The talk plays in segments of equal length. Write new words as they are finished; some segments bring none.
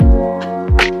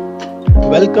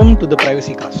Welcome to the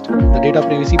Privacy Cast, the Data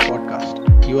Privacy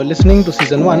Podcast. You are listening to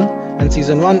Season 1, and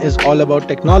Season 1 is all about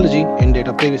technology in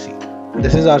data privacy.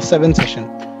 This is our seventh session,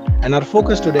 and our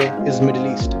focus today is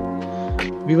Middle East.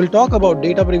 We will talk about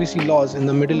data privacy laws in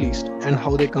the Middle East and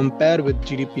how they compare with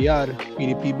GDPR,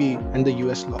 PDPB, and the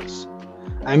US laws.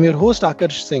 I'm your host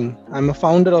Akash Singh. I'm a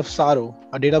founder of Saro,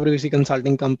 a data privacy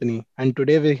consulting company, and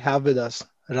today we have with us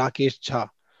Rakesh Jha,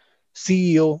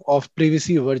 CEO of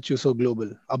Privacy Virtuoso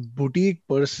Global, a boutique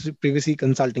privacy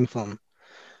consulting firm.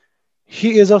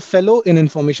 He is a fellow in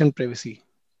information privacy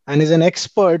and is an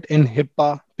expert in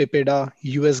HIPAA, PIPEDA,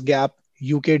 US GAAP,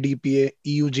 UK DPA,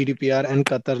 EU GDPR, and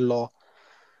Qatar law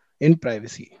in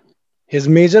privacy. His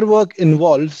major work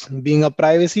involves being a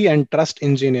privacy and trust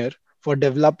engineer for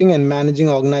developing and managing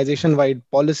organization wide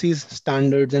policies,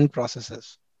 standards, and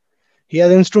processes. He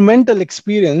has instrumental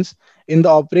experience in the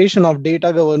operation of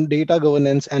data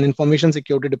governance and information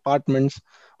security departments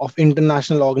of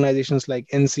international organizations like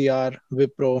NCR,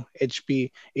 Wipro, HP,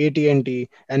 AT&T,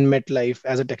 and MetLife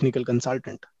as a technical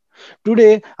consultant.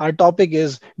 Today, our topic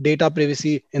is data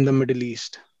privacy in the Middle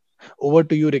East. Over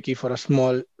to you, Ricky, for a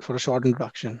short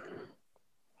introduction.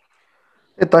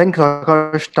 Yeah, thanks,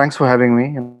 Akash. Thanks for having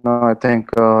me. I think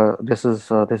this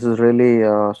is really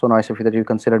so nice of you that you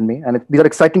considered me. And these are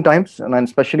exciting times, and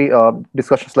especially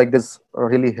discussions like this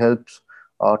really helps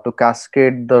to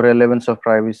cascade the relevance of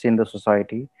privacy in the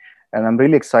society. And I'm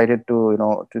really excited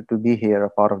to be here, a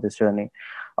part of this journey.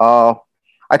 Uh,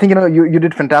 I think you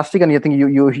did fantastic, and I think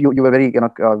you were very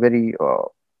very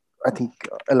I think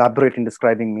elaborate in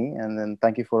describing me, and then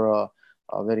thank you for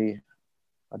a very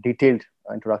detailed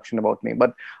introduction about me.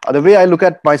 But the way I look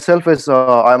at myself is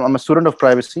I'm a student of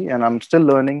privacy, and I'm still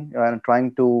learning and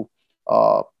trying to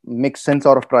make sense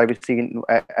out of privacy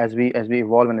as we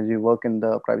evolve and as we work in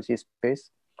the privacy space.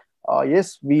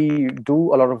 Yes, we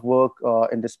do a lot of work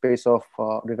in the space of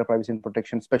data privacy and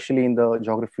protection, especially in the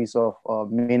geographies of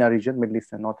MENA region, Middle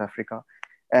East and North Africa.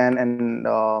 And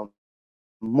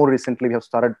more recently, we have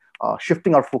started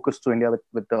shifting our focus to India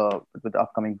with the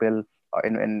upcoming bill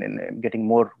in getting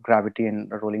more gravity in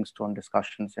rolling stone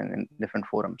discussions in different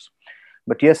forums.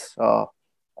 But yes,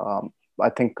 I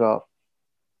think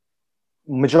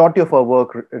majority of our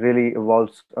work really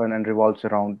evolves and revolves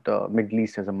around the Middle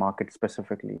East as a market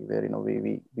specifically, where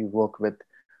we work with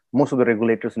most of the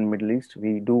regulators in Middle East.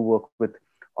 We do work with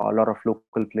a lot of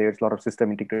local players, a lot of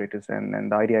system integrators, and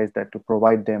the idea is that to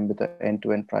provide them with an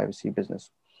end-to-end privacy business.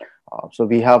 So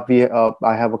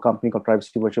I have a company called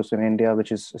Privacy Virtues in India,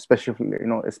 which is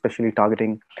especially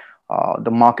targeting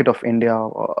the market of India,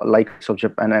 likes of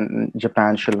Japan and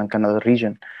Japan, Sri Lanka, and other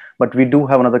region. But we do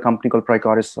have another company called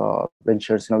Pricoris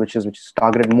Ventures, which is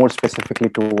targeted more specifically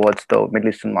towards the Middle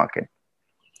Eastern market.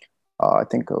 I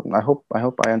think I hope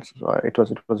I answered. It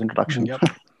was introduction. Yep,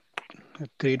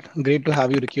 great to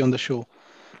have you, Ricky, on the show.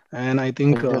 And I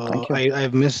think Yeah, thank you.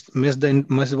 I've missed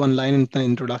one line in the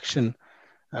introduction.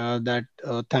 That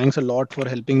thanks a lot for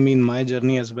helping me in my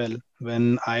journey as well.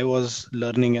 When I was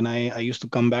learning, and I used to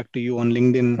come back to you on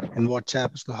LinkedIn and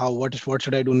WhatsApp. So what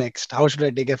should I do next? How should I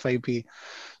take FIP?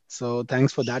 So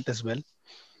thanks for that as well.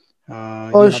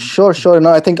 Oh, You have sure.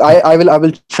 No, I think I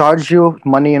will charge you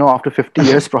money, after 50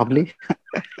 years probably.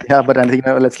 Yeah, but I think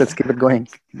let's keep it going.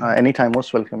 Anytime,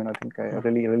 most welcome. And I think I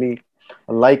really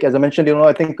like, as I mentioned,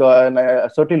 I think and I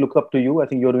certainly look up to you. I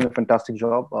think you're doing a fantastic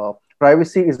job.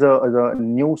 Privacy is a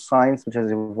new science which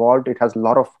has evolved. It has a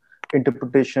lot of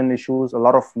interpretation issues, a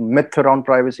lot of myth around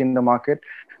privacy in the market.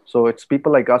 So it's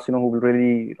people like us, who will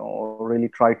really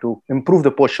try to improve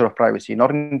the posture of privacy,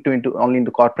 not into only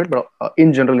into corporate, but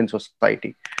in general in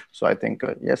society. So I think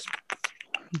yes.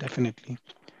 definitely.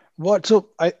 What so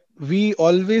I We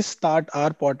always start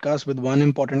our podcast with one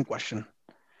important question.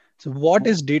 So what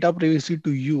is data privacy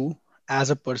to you as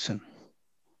a person?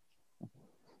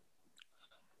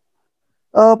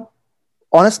 Uh,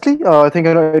 Honestly, I think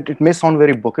it may sound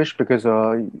very bookish because,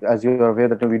 as you're aware,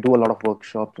 that we do a lot of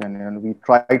workshops and we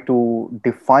try to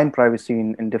define privacy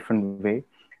in different way.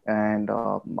 And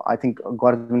I think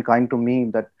God has been kind to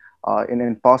me that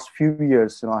in past few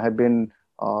years, I have been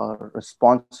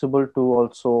responsible to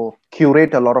also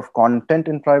curate a lot of content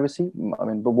in privacy. I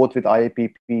mean, both with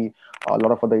IAPP, a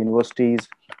lot of other universities,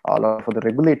 a lot of other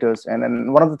regulators,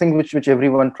 and one of the things which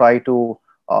everyone try to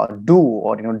do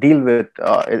or deal with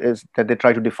is that they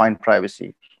try to define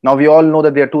privacy. Now we all know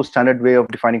that there are two standard way of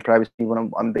defining privacy.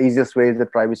 The easiest way is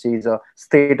that privacy is a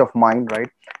state of mind, right?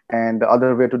 And the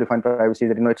other way to define privacy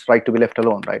is that it's right to be left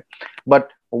alone, right? But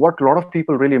what a lot of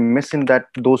people really miss in that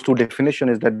those two definition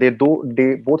is that they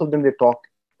both of them they talk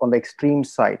on the extreme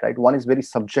side, right? One is very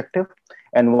subjective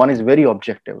and one is very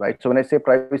objective, right? So when I say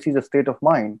privacy is a state of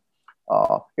mind,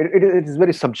 it is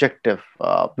very subjective.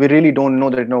 We really don't know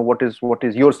that, what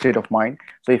is your state of mind.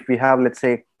 So if we have, let's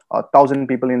say, 1,000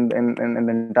 people in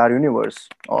the entire universe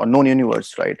or known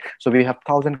universe, right? So we have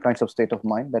 1,000 kinds of state of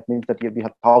mind. That means that we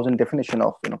have 1,000 definition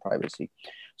of, privacy.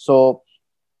 So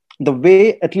the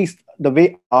way, at least the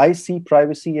way I see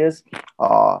privacy is,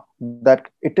 that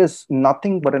it is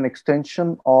nothing but an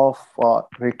extension of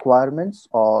requirements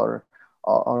or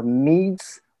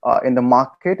needs in the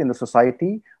market, in the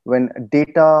society, when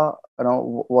data,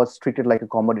 was treated like a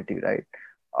commodity, right?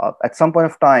 At some point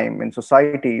of time in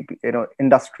society,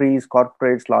 industries,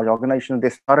 corporates, large organizations, they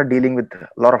started dealing with a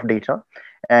lot of data.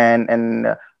 And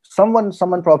someone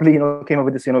probably, came up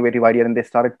with this innovative idea, and they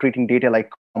started treating data like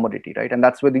commodity, right? And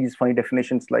that's where these funny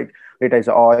definitions like data is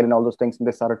oil and all those things, and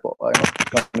they started,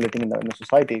 accumulating in the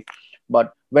society.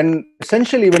 But when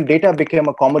essentially when data became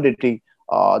a commodity,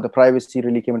 the privacy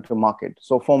really came into the market.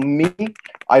 So for me,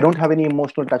 I don't have any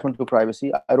emotional attachment to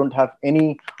privacy. I don't have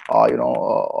any,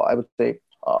 I would say,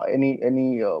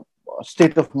 any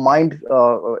state of mind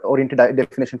oriented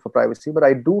definition for privacy. But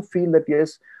I do feel that,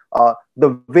 yes,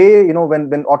 the way,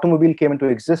 when automobile came into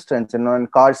existence, and when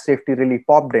car safety really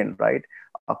popped in, right?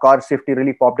 Car safety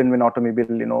really popped in when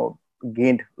automobile,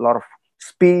 gained a lot of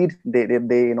speed. They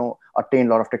attained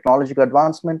a lot of technological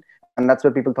advancement. And that's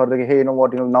where people thought, like, hey, you know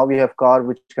what, now we have car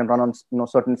which can run on,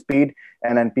 certain speed,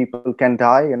 and then people can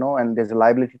die, and there's a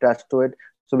liability attached to it.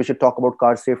 So we should talk about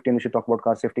car safety, and we should talk about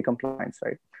car safety compliance,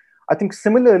 right? I think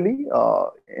similarly,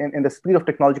 in the speed of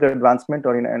technological advancement,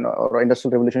 or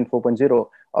industrial revolution 4.0,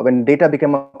 when data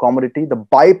became a commodity, the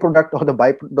byproduct,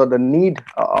 or the need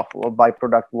of a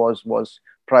byproduct was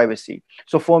privacy.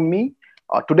 So for me,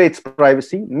 today it's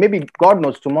privacy. Maybe God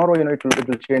knows tomorrow, it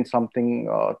will change something,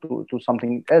 to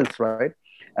something else, right?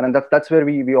 And then that's where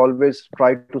we always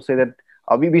try to say that,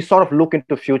 we sort of look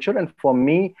into future. And for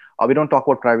me, we don't talk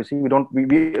about privacy.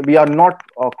 We are not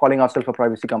calling ourselves a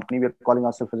privacy company. We are calling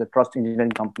ourselves as a trust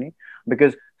engineering company,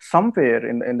 because somewhere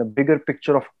in the bigger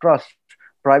picture of trust,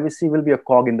 privacy will be a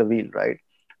cog in the wheel, right?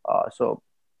 So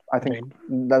I think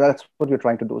Right. that's what we're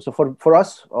trying to do. So for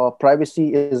us,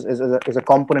 privacy is a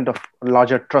component of a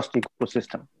larger trust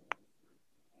ecosystem.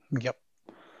 Yep.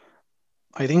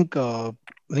 I think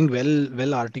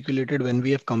well articulated when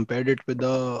we have compared it with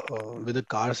the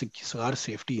car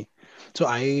safety. So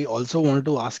I also want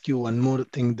to ask you one more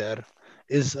thing there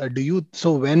is, do you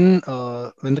so when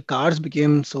the cars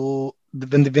became so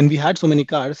when we had so many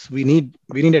cars, we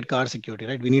needed car security,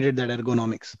 right? We needed that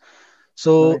ergonomics.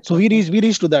 So Right. we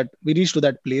reached to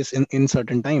that place in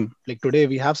certain time. Like today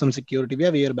we have some security, we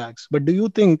have airbags. But do you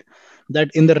think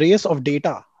that in the race of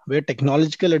data, where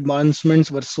technological advancements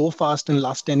were so fast in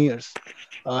last 10 years,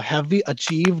 have we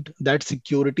achieved that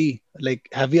security? Like,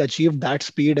 have we achieved that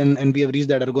speed, and we have reached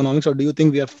that ergonomics? Or do you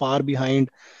think we are far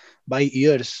behind by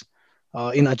years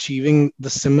in achieving the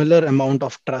similar amount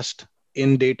of trust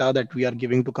in data that we are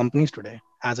giving to companies today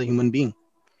as a human being?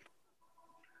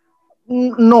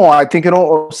 No, I think,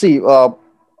 see,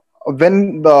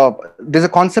 when there's a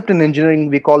concept in engineering,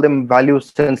 we call them value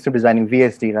sensitive designing,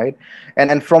 VSD, right?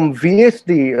 And from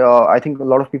VSD, I think a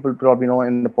lot of people probably know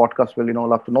in the podcast will,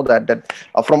 love to know that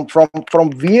from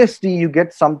VSD you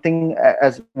get something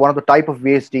as one of the type of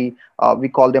VSD. We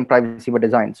call them privacy by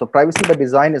design. So privacy by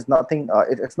design is nothing.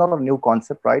 It's not a new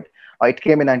concept, right? It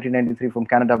came in 1993 from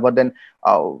Canada, but then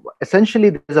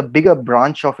essentially there's a bigger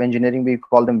branch of engineering. We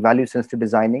call them value sensitive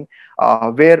designing,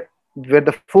 where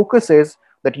the focus is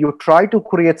that you try to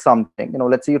create something.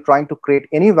 Let's say you're trying to create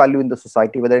any value in the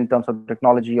society, whether in terms of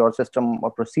technology or system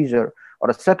or procedure or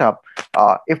a setup.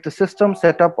 If the system,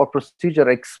 setup, or procedure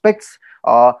expects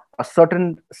a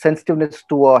certain sensitiveness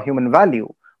to a human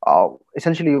value,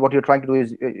 essentially what you're trying to do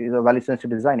is a value sensitive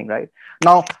designing, right?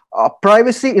 Now,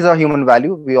 privacy is a human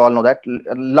value. We all know that.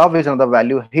 Love is another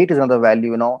value. Hate is another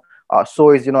value.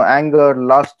 So is, anger,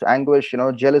 lust, anguish,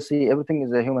 jealousy. Everything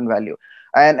is a human value.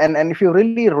 And if you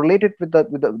really relate it with the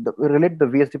relate the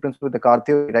VSD principle with the car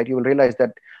theory, right, you will realize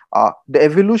that the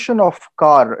evolution of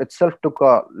car itself took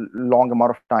a long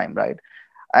amount of time, right?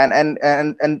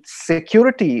 And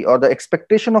security, or the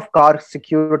expectation of car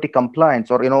security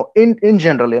compliance, or in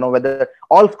general, whether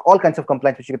all kinds of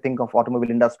compliance which you could think of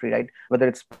automobile industry, right? Whether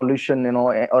it's pollution,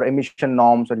 or emission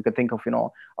norms, or you could think of,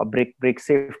 a brake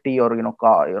safety, or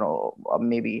car,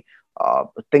 maybe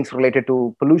things related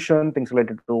to pollution, things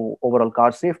related to overall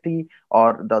car safety,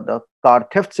 or the car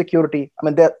theft security. I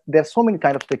mean, there's so many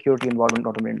kind of security involved in the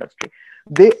automobile industry.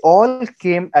 They all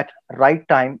came at right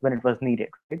time when it was needed,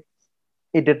 right?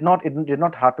 It did not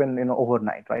happen,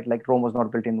 overnight, right? Like Rome was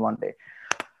not built in one day.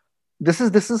 this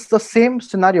is the same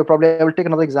scenario. Probably I will take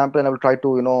another example and I will try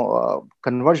to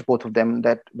converge both of them.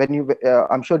 That when you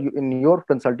I'm sure you, in your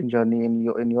consulting journey,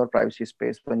 in your privacy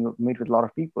space, when you meet with a lot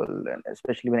of people, and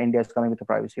especially when India is coming with the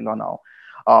privacy law now,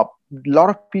 a lot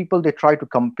of people, they try to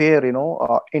compare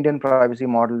Indian privacy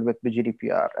model with the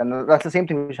GDPR. And that's the same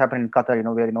thing which happened in Qatar,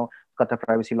 where Qatar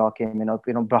privacy law came,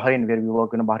 Bahrain, where we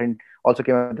work, Bahrain also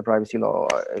came with the privacy law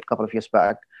a couple of years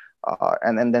back.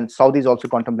 And then Saudi is also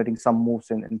contemplating some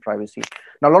moves in privacy.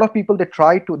 Now, a lot of people, they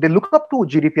look up to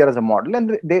GDPR as a model,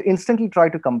 and they instantly try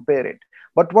to compare it.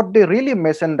 But what they really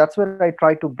miss, and that's where I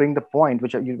try to bring the point,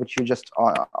 which you just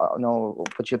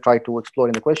which you try to explore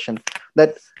in the question,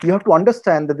 that you have to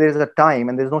understand that there is a time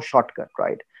and there's no shortcut,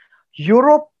 right?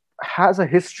 Europe has a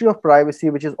history of privacy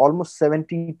which is almost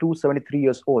 72, 73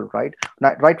 years old, right?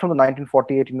 Right from the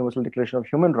 1948 Universal Declaration of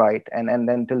Human Right, and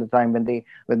then till the time when the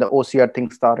OCR thing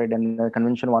started, and the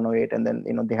Convention 108, and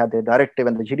then they had their directive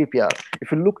and the GDPR.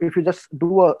 If you just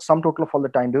do a sum total of all the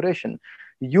time duration,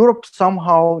 Europe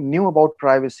somehow knew about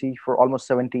privacy for almost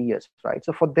 70 years, right?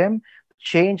 So for them,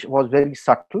 change was very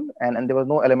subtle, and there was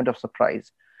no element of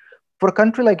surprise. For a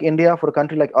country like India, for a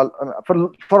country like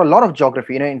for a lot of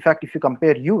geography, in fact, if you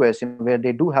compare US, where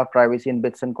they do have privacy in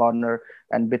bits and corner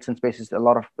and bits and spaces, a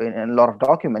lot of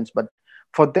documents, but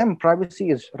for them, privacy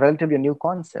is relatively a new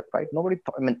concept, right?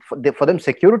 For them,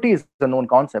 security is a known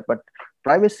concept, but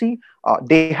privacy,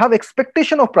 they have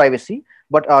expectation of privacy,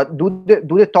 but do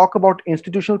they talk about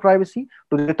institutional privacy?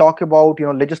 Do they talk about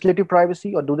legislative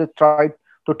privacy, or do they try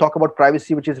to talk about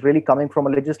privacy which is really coming from a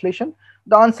legislation?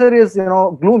 The answer is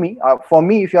gloomy. For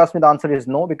me, if you ask me, the answer is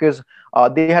no, because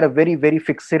they had a very, very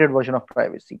fixated version of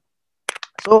privacy.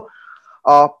 So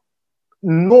uh,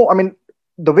 no, I mean,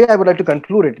 the way I would like to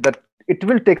conclude it, that it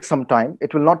will take some time.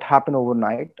 It will not happen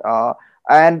overnight.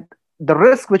 And the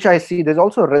risk which I see, there's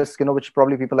also a risk, which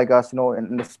probably people like us,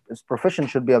 in this profession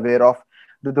should be aware of.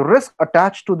 The risk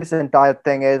attached to this entire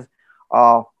thing is,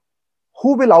 uh,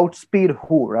 who will outspeed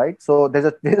who, right? So there's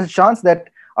a chance that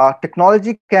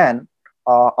technology can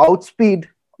outspeed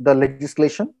the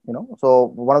legislation. So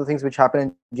one of the things which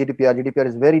happened in GDPR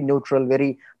is very neutral,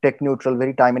 very tech neutral,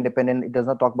 very time independent. It does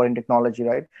not talk about in technology,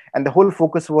 right? And the whole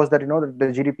focus was that the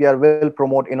GDPR will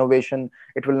promote innovation.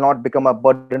 It will not become a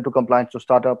burden to compliance to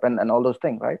startup and all those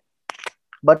things, right?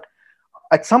 But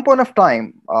at some point of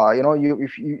time,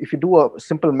 if you do a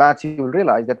simple maths, you will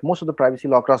realize that most of the privacy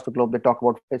law across the globe, they talk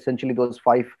about essentially those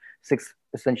five, six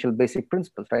essential basic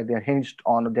principles, right? They're hinged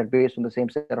on, they're based on the same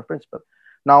set of principles.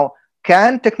 Now,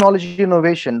 can technology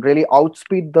innovation really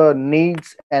outspeed the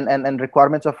needs and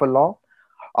requirements of a law?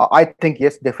 I think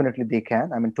yes, definitely they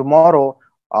can. I mean, tomorrow,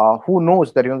 who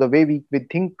knows that the way we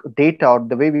think data, or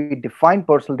the way we define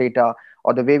personal data,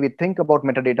 or the way we think about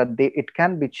metadata, it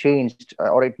can be changed,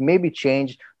 or it may be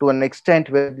changed to an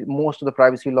extent where most of the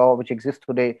privacy law which exists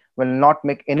today will not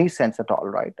make any sense at all,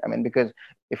 right? I mean, because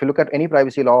if you look at any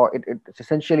privacy law, it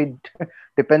essentially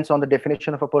depends on the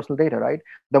definition of a personal data, right?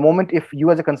 The moment, if you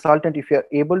as a consultant, if you're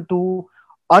able to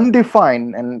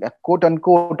undefine and quote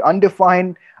unquote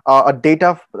undefine a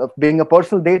data of being a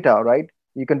personal data, right?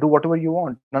 You can do whatever you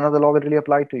want. None of the law will really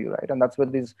apply to you, right? And that's where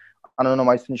these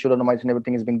anonymized and pseudonymized and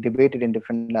everything is being debated in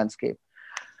different landscape.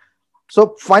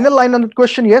 So final line on the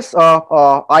question, yes,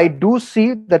 I do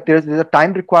see that there's a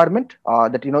time requirement,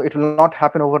 that it will not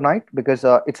happen overnight, because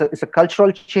it's a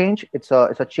cultural change. It's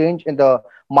a change in the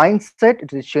mindset.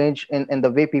 It's a change in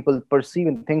the way people perceive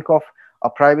and think of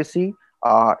privacy.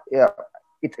 Yeah,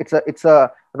 it's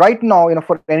a right now,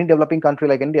 for any developing country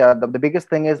like India, the biggest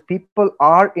thing is people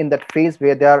are in that phase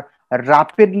where they are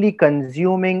rapidly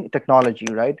consuming technology,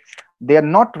 right? They are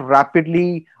not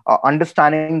rapidly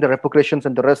understanding the repercussions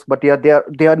and the risk, but they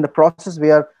are in the process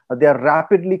where they are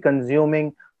rapidly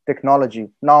consuming technology.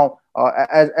 Now,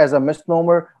 as a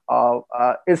misnomer,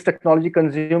 is technology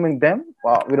consuming them?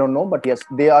 We don't know, but yes,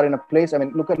 they are in a place. I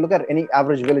mean, look at any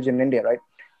average village in India, right?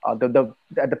 At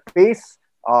the pace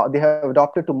they have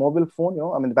adopted to mobile phone.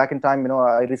 I mean, back in time,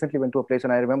 I recently went to a place,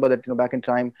 and I remember that back in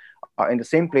time, in the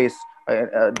same place,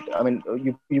 I mean,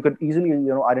 you could easily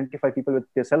identify people with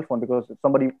their cell phone, because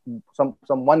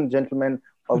some one gentleman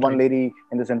or one Right. lady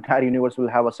in this entire universe will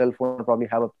have a cell phone, probably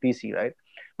have a PC, right?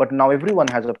 But now everyone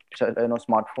has a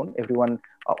smartphone. Everyone,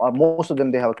 most of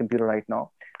them, they have a computer right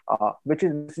now, which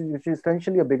is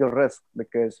essentially a bigger risk,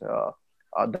 because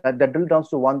that drill down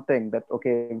to one thing, that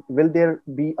okay, will there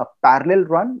be a parallel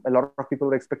run? A lot of people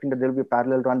were expecting that there will be a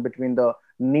parallel run between the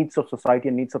needs of society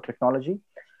and needs of technology.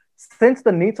 Since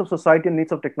the needs of society and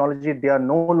needs of technology, they are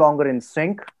no longer in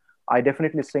sync, I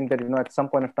definitely think that at some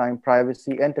point of time,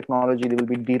 privacy and technology, they will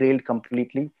be derailed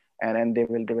completely, and they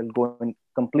will go in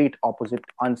complete opposite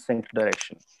unsynced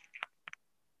direction.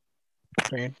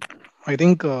 Right. I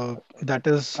think that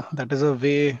is a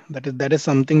way that is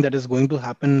something that is going to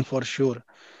happen for sure.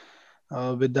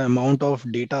 With the amount of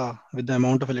data, with the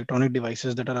amount of electronic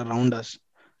devices that are around us,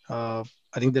 uh,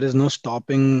 I think there is no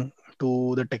stopping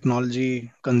to the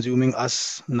technology consuming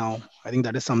us now. I think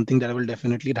that is something that I will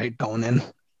definitely write down and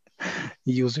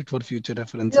use it for future Yeah,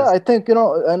 references. I think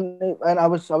and I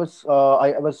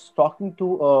was talking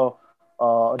to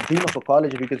a dean of a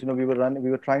college because we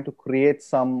were trying to create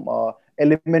some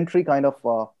elementary kind of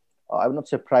I would not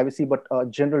say privacy, but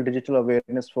general digital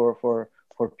awareness for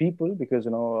people, because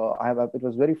it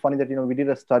was very funny that we did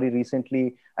a study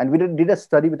recently, and we did a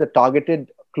study with a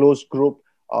targeted closed group,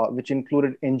 which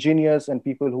included engineers and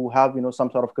people who have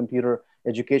some sort of computer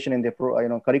education in their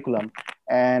curriculum.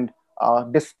 And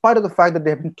despite of the fact that they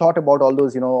have been taught about all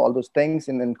those things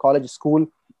in college school,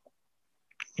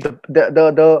 the the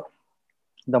the the,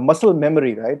 the muscle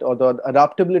memory, right, or the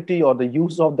adaptability or the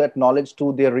use of that knowledge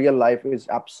to their real life is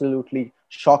absolutely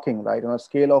shocking, right? On a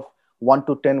scale of 1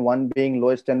 to 10, 1 being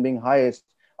lowest, 10 being highest,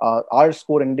 our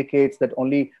score indicates that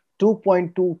only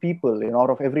 2.2 people,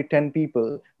 out of every 10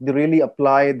 people, they really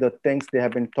apply the things they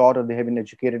have been taught or they have been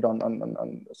educated on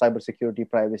cybersecurity,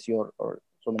 privacy, or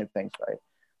so many things, right?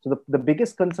 So the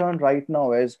biggest concern right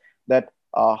now is that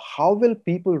how will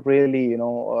people really,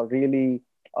 really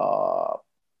uh,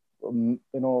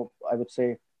 I would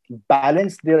say,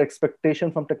 balance their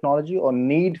expectation from technology or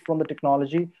need from the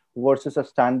technology versus a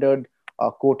standard,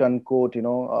 quote unquote,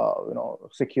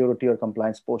 security or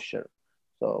compliance posture.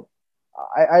 So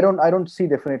I don't see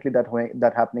definitely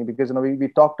that happening, because we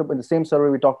talked about in the same survey,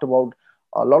 we talked about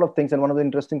a lot of things, and one of the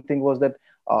interesting thing was that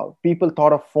people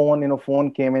thought of phone,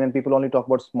 phone came in and people only talk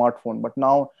about smartphone, but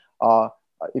now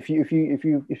if you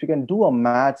can do a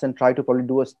maths and try to probably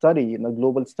do a study,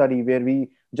 global study, where we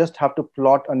just have to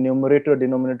plot a numerator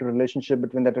denominator relationship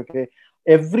between that. Okay,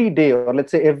 every day, or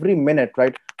let's say every minute,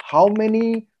 right, how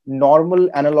many normal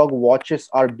analog watches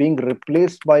are being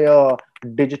replaced by a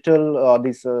digital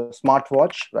this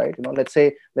smartwatch, right? Let's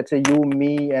say you,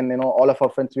 me, and all of our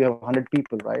friends, we have 100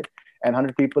 people, right? And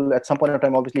 100 people at some point in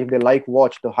time, obviously, if they like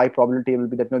watch, the high probability will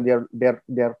be that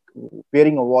they're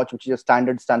wearing a watch which is a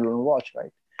standard standalone watch,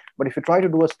 right? But if you try to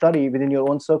do a study within your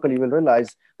own circle, you will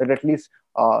realize that at least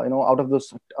out of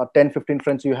those 10, 15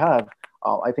 friends you have,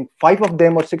 I think five of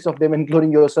them or six of them,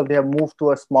 including yourself, they have moved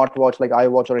to a smartwatch like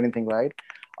iWatch or anything, right?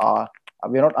 Uh,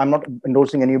 I'm not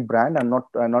endorsing any brand. I'm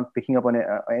not picking up on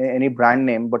any brand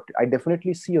name, but I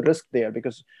definitely see a risk there,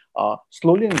 because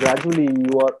slowly and gradually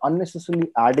you are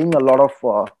unnecessarily adding a lot of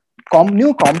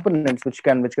new components which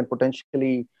can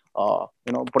potentially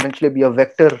potentially be a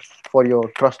vector for your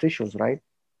trust issues, right?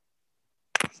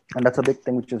 And that's a big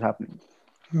thing which is happening.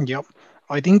 Yep.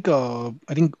 I think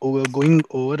going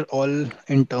overall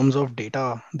in terms of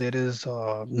data, there is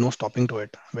no stopping to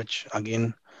it, which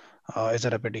again is a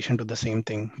repetition to the same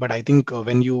thing. But I think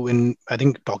I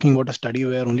think talking about a study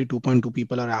where only 2.2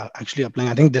 people are actually applying,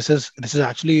 I think this is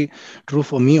actually true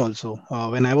for me also.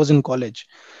 When I was in college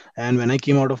and when I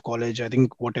came out of college, I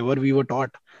think whatever we were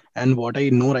taught and what I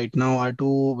know right now are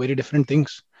two very different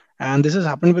things. And this has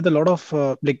happened with a lot of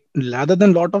like rather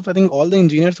than lot of, I think all the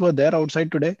engineers who are there outside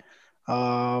today.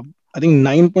 Uh, I think And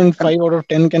 9.5 out of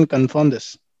 10 can confirm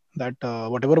this that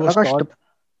whatever was Akash, taught.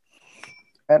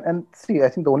 and see, I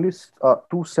think the only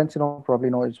 2 cents, probably,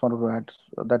 I just wanted to add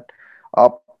that uh,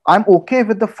 I'm okay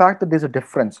with the fact that there's a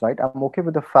difference, right? I'm okay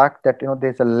with the fact that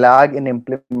there's a lag in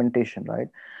implementation, right?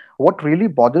 What really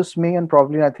bothers me, and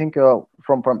probably I think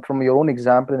from your own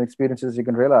example and experiences, you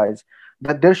can realize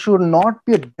that there should not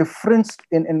be a difference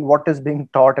in what is being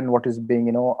taught and what is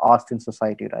being asked in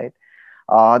society, right?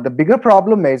 The bigger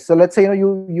problem is, so let's say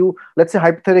you let's say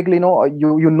hypothetically,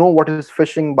 you know what is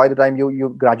fishing by the time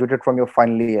you graduated from your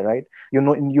final year, right? You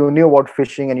knew about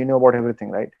fishing and you knew about everything,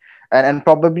 right? And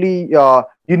probably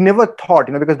you never thought,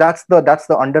 because that's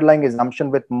the underlying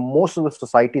assumption with most of the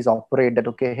societies operate, that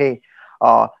okay, hey,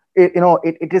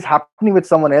 it is happening with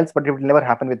someone else, but it will never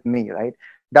happen with me, right?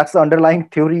 That's the underlying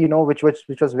theory, which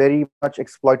was very much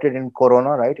exploited in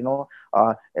corona, right?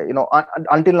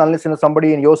 Until unless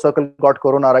somebody in your circle got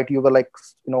corona, right, you were like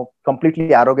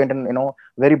completely arrogant and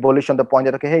very bullish on the point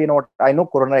that okay, hey, you know what, I know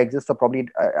corona exists, so probably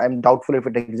I'm doubtful if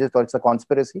it exists or it's a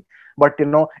conspiracy, but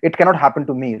it cannot happen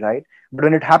to me, right? But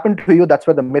when it happened to you, that's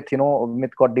where the myth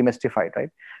got demystified, right?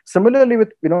 Similarly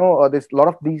with there's a lot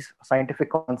of these scientific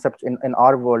concepts in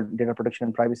our world, data protection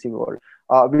and privacy world.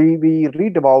 We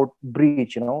read about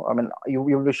breach. I mean,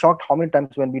 you'll be shocked how many times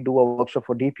when we do a workshop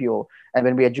for DPO, and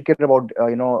when we educate about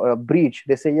breach,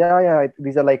 they say, yeah, yeah,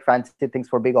 these are like fancy things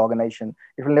for big organization,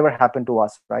 it will never happen to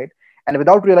us, right? and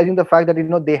without realizing the fact that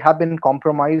they have been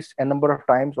compromised a number of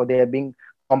times, or they are being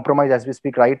compromised as we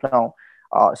speak right now.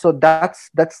 So that's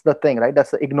the thing, right?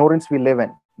 That's the ignorance we live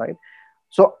in, right?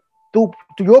 So to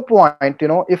your point,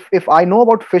 if I know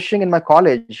about fishing in my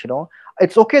college,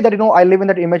 it's okay that I live in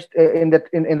that image, in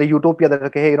the utopia that,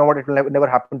 okay, hey, you know what, it will never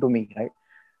happen to me, right?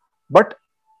 But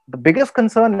the biggest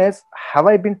concern is, have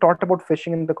I been taught about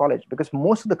fishing in the college? Because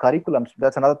most of the curriculums,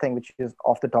 that's another thing which is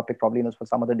off the topic, probably for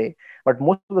some other day, but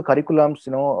most of the curriculums,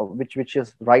 which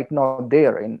is right now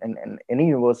there in any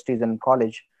universities and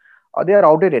college, they are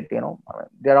outdated. They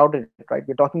are outdated, right?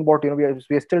 We're talking about, we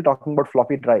are still talking about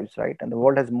floppy drives, right? And the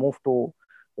world has moved to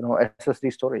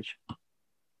SSD storage.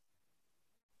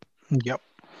 Yep.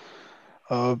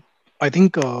 Uh, I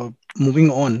think moving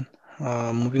on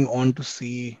to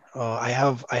see, I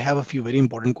have a few very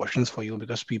important questions for you,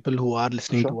 because people who are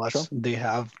listening Sure, to us, sure.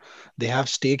 they have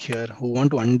stake here, who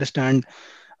want to understand.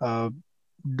 Uh,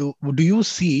 do you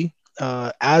see,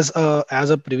 as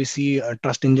a privacy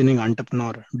trust engineering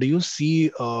entrepreneur, do you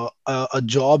see a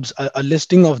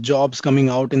listing of jobs coming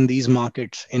out in these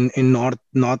markets, in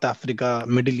North Africa,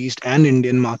 Middle East, and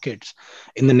Indian markets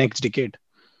in the next decade?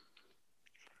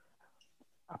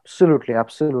 Absolutely,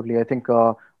 absolutely. I think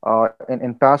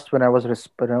in past, when I was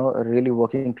really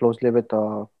working closely with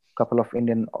a couple of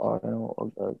Indian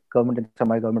government and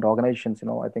semi-government organizations,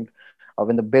 I think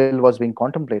when the bill was being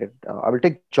contemplated, I will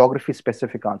take geography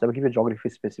specific answer. I will give you a geography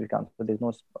specific answer. There's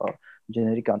no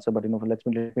generic answer, but let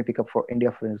me pick up for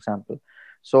India for example.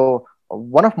 So I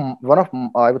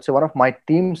would say one of my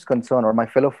team's concern, or my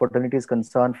fellow fraternity's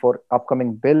concern for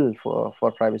upcoming bill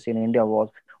for privacy in India was,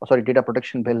 oh, sorry, data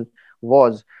protection bill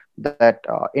was that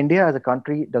India as a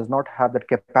country does not have that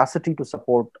capacity to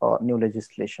support new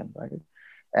legislation, right?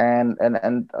 And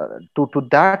to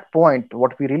that point,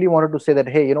 what we really wanted to say that,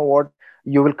 hey, you know what,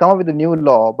 you will come up with a new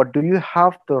law, but do you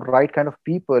have the right kind of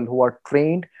people who are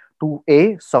trained to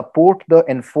support the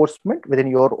enforcement within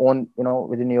your own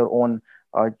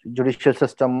judicial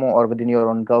system, or within your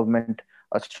own government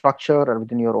structure, or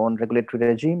within your own regulatory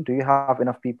regime? Do you have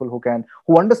enough people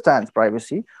who understands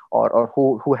privacy, or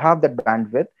who have that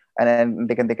bandwidth, and then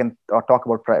they can talk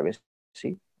about privacy,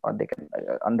 or they can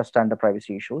understand the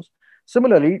privacy issues?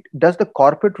 Similarly, does the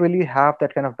corporate really have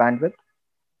that kind of bandwidth?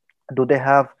 Do they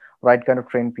have right kind of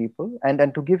trained people?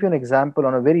 And to give you an example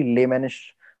on a very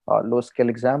laymanish, low scale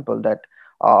example, that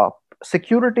uh,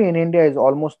 security in India is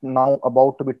almost now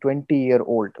about to be 20-year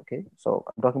old. Okay, so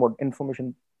I'm talking about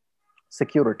information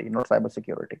security, not cyber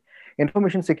security.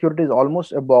 Information security is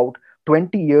almost about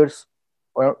 20 years,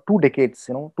 or 2 decades.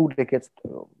 2 decades.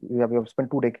 We have spent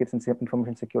 2 decades in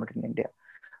information security in India.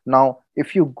 Now,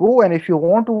 if you go and if you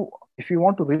want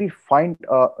to really find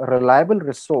a reliable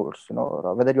resource,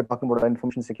 whether you're talking about an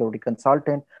information security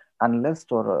consultant,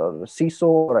 analyst, or a CISO,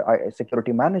 or a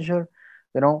security manager,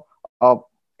 you know, uh,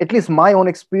 at least my own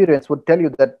experience would tell you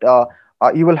that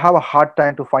you will have a hard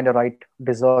time to find a right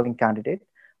deserving candidate.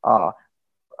 Uh,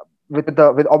 with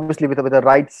obviously with the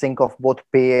right sync of both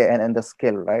pay and the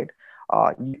skill, right?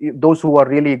 Those who are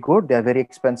really good, they are very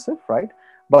expensive, right?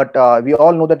 But we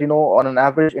all know that on an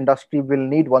average industry will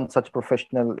need one such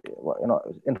professional,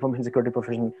 information security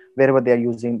professional, wherever they are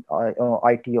using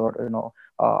IT, or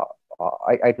uh,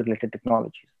 IT related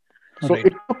technologies. So Right.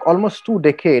 it took almost 2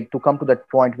 decades to come to that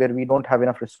point where we don't have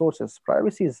enough resources.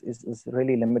 Privacy is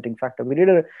really limiting factor. We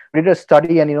did a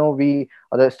study, and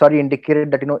the study indicated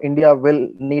that India will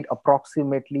need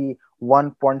approximately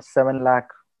 1.7 lakh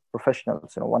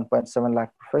professionals. 1.7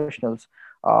 lakh professionals,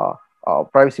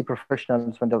 privacy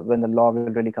professionals, when the law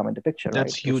will really come into picture, right?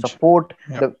 That's To huge. support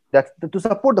Yep. to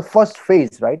support the first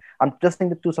phase, right? I'm just saying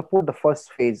that to support the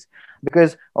first phase,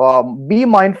 because be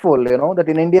mindful, that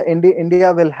in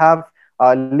India will have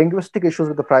linguistic issues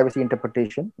with the privacy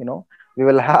interpretation. We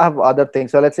will have other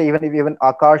things. So let's say, even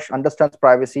Akash understands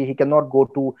privacy, he cannot go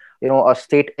to a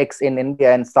state X in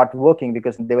India and start working,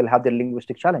 because they will have their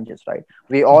linguistic challenges, right?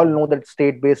 We all know that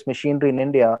state-based machinery in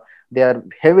India, they are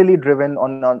heavily driven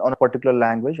on a particular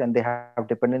language, and they have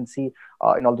dependency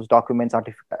in all those documents,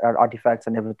 artifacts,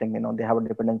 and everything. They have a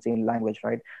dependency in language,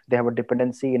 right? They have a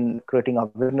dependency in creating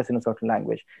awareness in a certain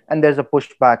language, and there's a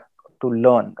pushback to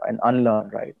learn and unlearn,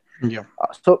 right? Yeah.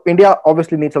 So India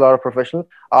obviously needs a lot of professionals.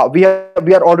 We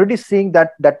are already seeing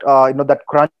that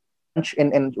crunch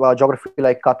in geography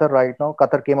like Qatar right now.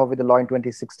 Qatar came up with the law in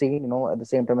 2016. At the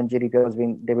same time when GDPR was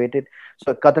being debated.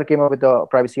 So Qatar came up with a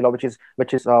privacy law,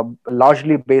 which is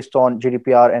largely based on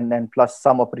GDPR, and plus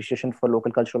some appreciation for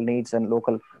local cultural needs and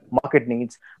local market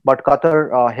needs. But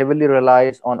Qatar heavily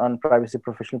relies on privacy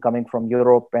professional coming from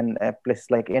Europe and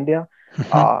places like India.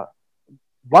 Uh,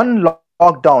 one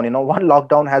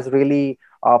lockdown has really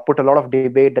put a lot of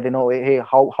debate that, hey,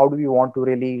 how do we want to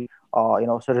really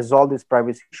so resolve this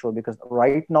privacy issue? Because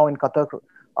right now in Qatar,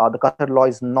 the Qatar law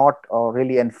is not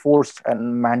really enforced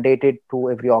and mandated to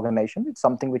every organization. It's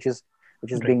something which is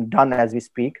Right. being done as we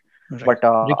speak. Right. But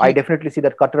I Ricky. definitely see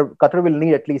that Qatar will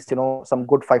need at least some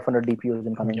good 500 DPOs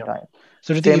in coming Yeah. time.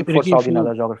 So Same for Ricky, if Saudi and you,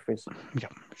 other geographies. yeah,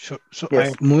 sure. So I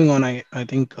Yes. moving on. I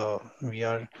think we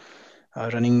are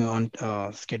running on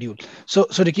schedule. So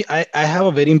Ricky, I have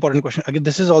a very important question. Again,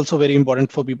 this is also very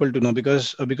important for people to know,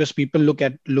 because people look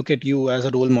at you as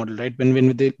a role model, right? When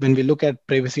we look at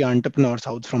privacy entrepreneurs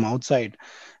out from outside,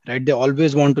 right? They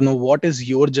always want to know what is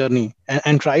your journey,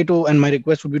 and try to. And my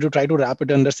request would be to try to wrap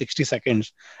it under 60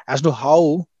 seconds as to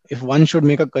how. If one should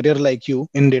make a career like you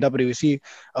in data privacy,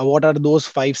 what are those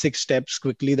 5 6 steps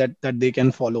quickly that they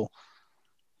can follow?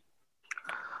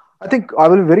 I think I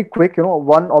will be very quick.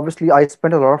 One, obviously, I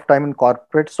spent a lot of time in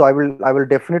corporate, so I will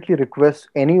definitely request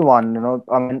anyone.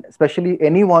 I mean, especially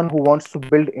anyone who wants to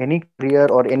build any career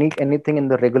or anything in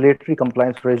the regulatory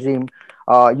compliance regime.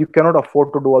 You cannot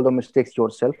afford to do all the mistakes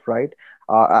yourself, right?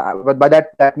 But by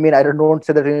that mean, I don't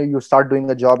say that you start doing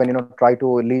a job and try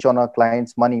to leech on a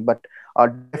client's money, but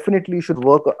definitely you should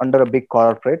work under a big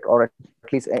corporate, or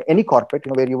at least any corporate.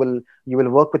 Where you will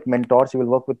work with mentors, you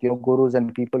will work with gurus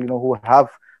and people who have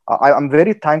I'm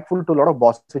very thankful to a lot of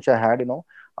bosses which I had. I don't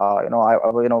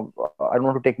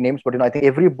want to take names, but I think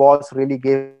every boss really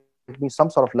gave me some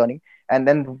sort of learning. And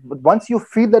then once you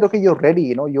feel that okay, you're ready,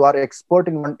 you are expert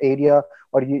in one area,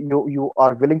 or you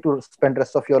are willing to spend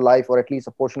rest of your life, or at least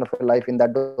a portion of your life in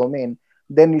that domain,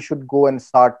 then you should go and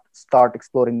start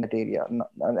exploring that area.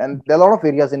 And there are a lot of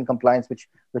areas in compliance which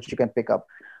you can pick up.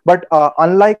 But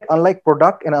unlike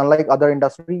product and unlike other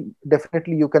industry,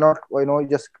 definitely you cannot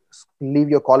just leave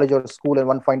your college or school and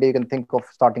one fine day you can think of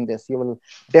starting this. You will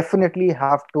definitely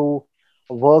have to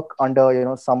work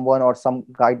under someone or some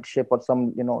guideship or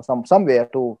somewhere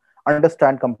to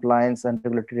understand compliance and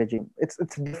regulatory regime. It's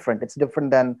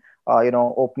different than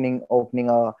opening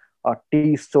a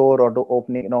tea store, or to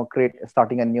opening create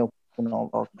starting a new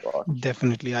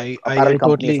Definitely. apparel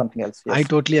company or something else. I Yes.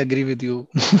 totally agree with you.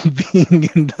 Being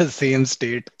in the same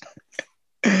state,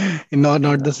 not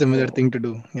the Yeah. similar So thing to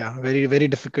do. Yeah, very, very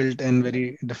difficult and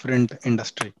very different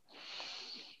industry.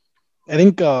 I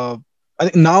think I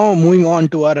think now moving on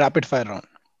to our rapid fire round.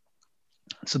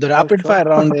 So the oh, rapid fire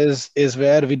sure. round is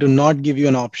where we do not give you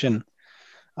an option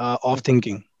of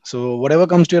thinking. So whatever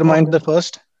comes to your mind Okay. the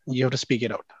first, you have to speak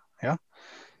it out. Yeah.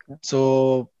 Yeah.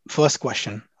 So first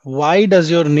question: why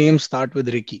does your name start with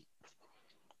Ricky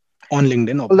on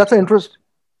LinkedIn? Well, that's an Obviously. interest.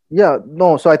 Yeah,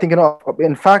 no. So I think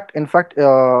in fact,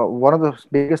 one of the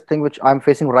biggest thing which I'm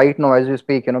facing right now as we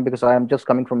speak, because I am just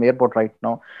coming from airport right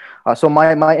now. So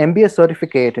my MBA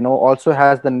certificate, also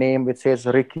has the name which says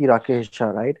Ricky Rakesh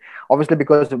Jha, right? Obviously,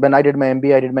 because when I did my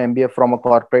MBA, I did my MBA from a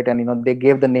corporate, and they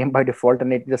gave the name by default,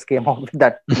 and it just came out with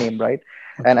that name, right?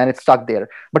 and Okay. and it stuck there.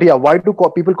 But yeah, why do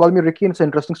people call me Ricky? And it's an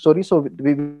interesting story. So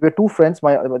we were two friends.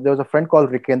 There was a friend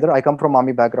called Rikender. I come from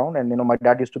army background, and my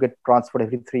dad used to get transferred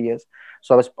every 3 years.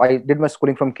 So I did my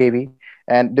schooling from KV,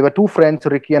 and there were two friends,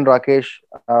 Ricky and Rakesh.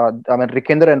 I mean,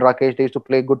 Rikender and Rakesh. They used to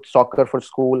play good soccer for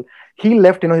school. He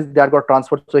left. His dad got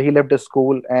transferred, so he left the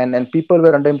school, and people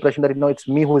were under impression that it's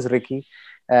me who is Ricky.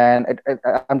 And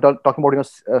I'm talking about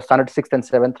standard sixth and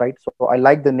seventh, right? So I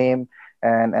like the name,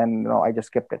 and I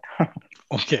just kept it.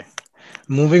 Okay.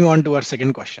 Moving on to our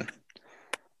second question: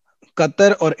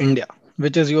 Qatar or India?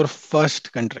 Which is your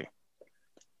first country?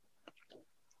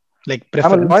 Like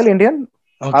I'm a loyal preference? Indian.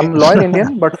 Okay. I'm loyal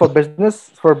Indian, but for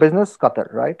business,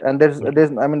 Qatar, right? And there's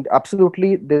I mean,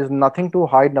 absolutely, there's nothing to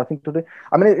hide, nothing to do.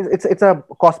 I mean, it's a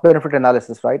cost benefit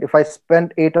analysis, right? If I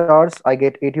spend 8 hours, I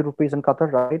get 80 rupees in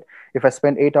Qatar, right? If I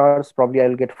spend 8 hours, probably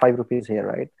I'll get 5 rupees here,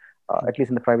 right? At least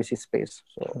in the privacy space.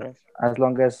 So Right. as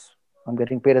long as I'm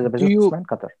getting paid as a Do businessman, you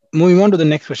Qatar. Moving on to the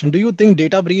next question? Do you think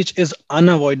data breach is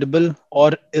unavoidable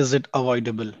or is it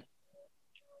avoidable?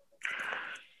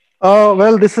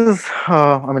 Well, this is,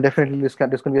 I mean, definitely this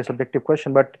can be a subjective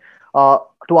question, but uh,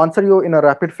 to answer you in a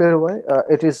rapid fire way,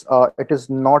 it is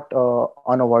not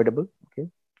unavoidable. Okay.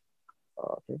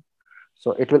 Okay.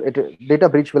 So data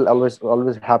breach will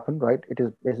always happen, right? It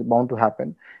is bound to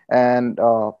happen. And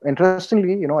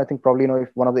interestingly, I think probably if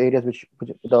one of the areas which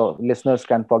the listeners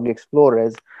can probably explore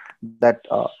is that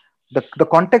the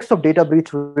context of data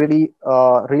breach really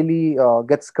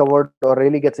gets covered or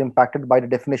really gets impacted by the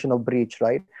definition of breach,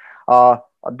 right? uh,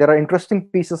 there are interesting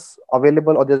pieces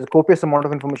available, or there's a copious amount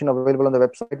of information available on the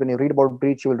website. When you read about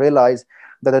breach, you will realize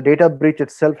that the data breach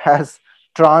itself has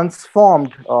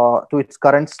transformed to its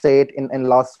current state in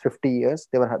last 50 years.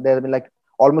 There have been like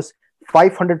almost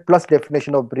 500 plus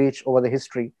definition of breach over the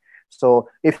history. So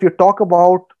if you talk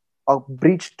about a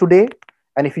breach today,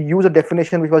 and if you use a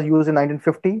definition which was used in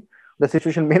 1950, the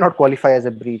situation may not qualify as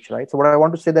a breach, right? So what I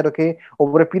want to say that, okay,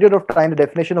 over a period of time, the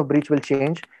definition of breach will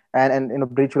change, and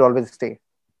breach will always stay.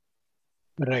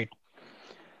 Right.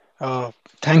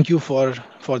 Thank you for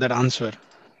that answer.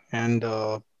 And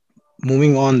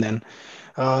moving on then.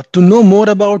 To know more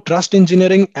about trust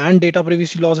engineering and data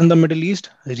privacy laws in the Middle East,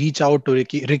 reach out to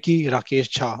Ricky Rakesh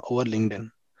Jha over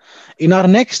LinkedIn. In our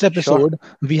next Sure. episode,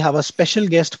 we have a special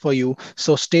guest for you,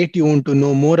 so stay tuned to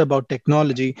know more about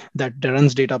technology that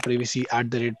runs data privacy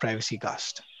at the rate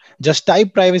PrivacyCast. Just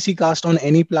type PrivacyCast on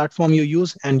any platform you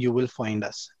use and you will find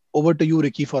us. Over to you,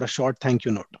 Ricky, for a short thank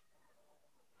you note.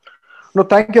 No,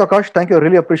 thank you, Akash. Thank you. I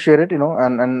really appreciate it.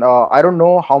 And I don't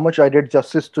know how much I did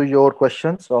justice to your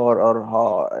questions,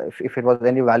 or if it was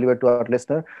any value to our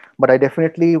listener. But I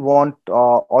definitely want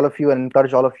all of you and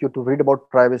encourage all of you to read about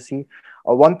privacy.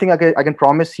 One thing I can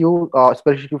promise you,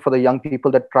 especially for the young people,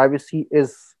 that privacy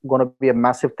is going to be a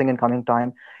massive thing in coming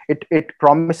time. It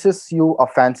promises you a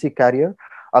fancy career.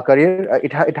 A career.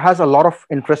 It has a lot of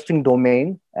interesting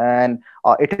domain, and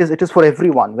it is for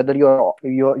everyone, whether you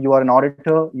are an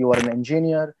auditor, you are an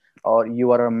engineer, or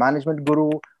you are a management guru.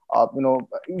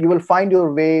 You will find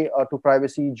your way to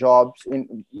privacy jobs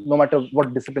in no matter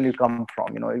what discipline you come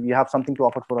from. We have something to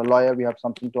offer for a lawyer, we have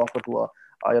something to offer to a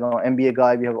MBA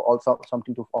guy, we have also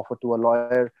something to offer to a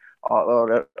lawyer,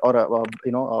 or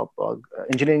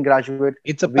engineering graduate.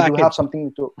 It's a We do have package.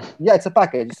 something to. Yeah, it's a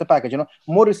package.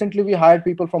 More recently we hired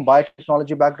people from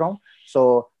biotechnology background.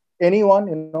 So anyone,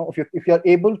 if you are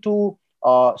able to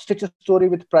stitch a story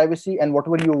with privacy and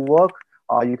whatever you work,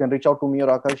 you can reach out to me or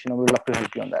Akash. We would love to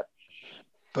help you on that.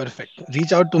 Perfect.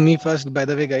 Reach out to me first, by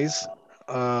the way, guys.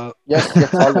 Yes,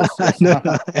 yes, always, yes. No,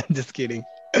 no, I'm just kidding.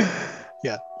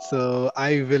 Yeah. So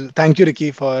I will thank you,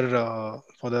 Ricky, for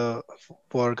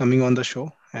coming on the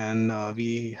show, and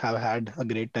we have had a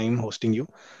great time hosting you.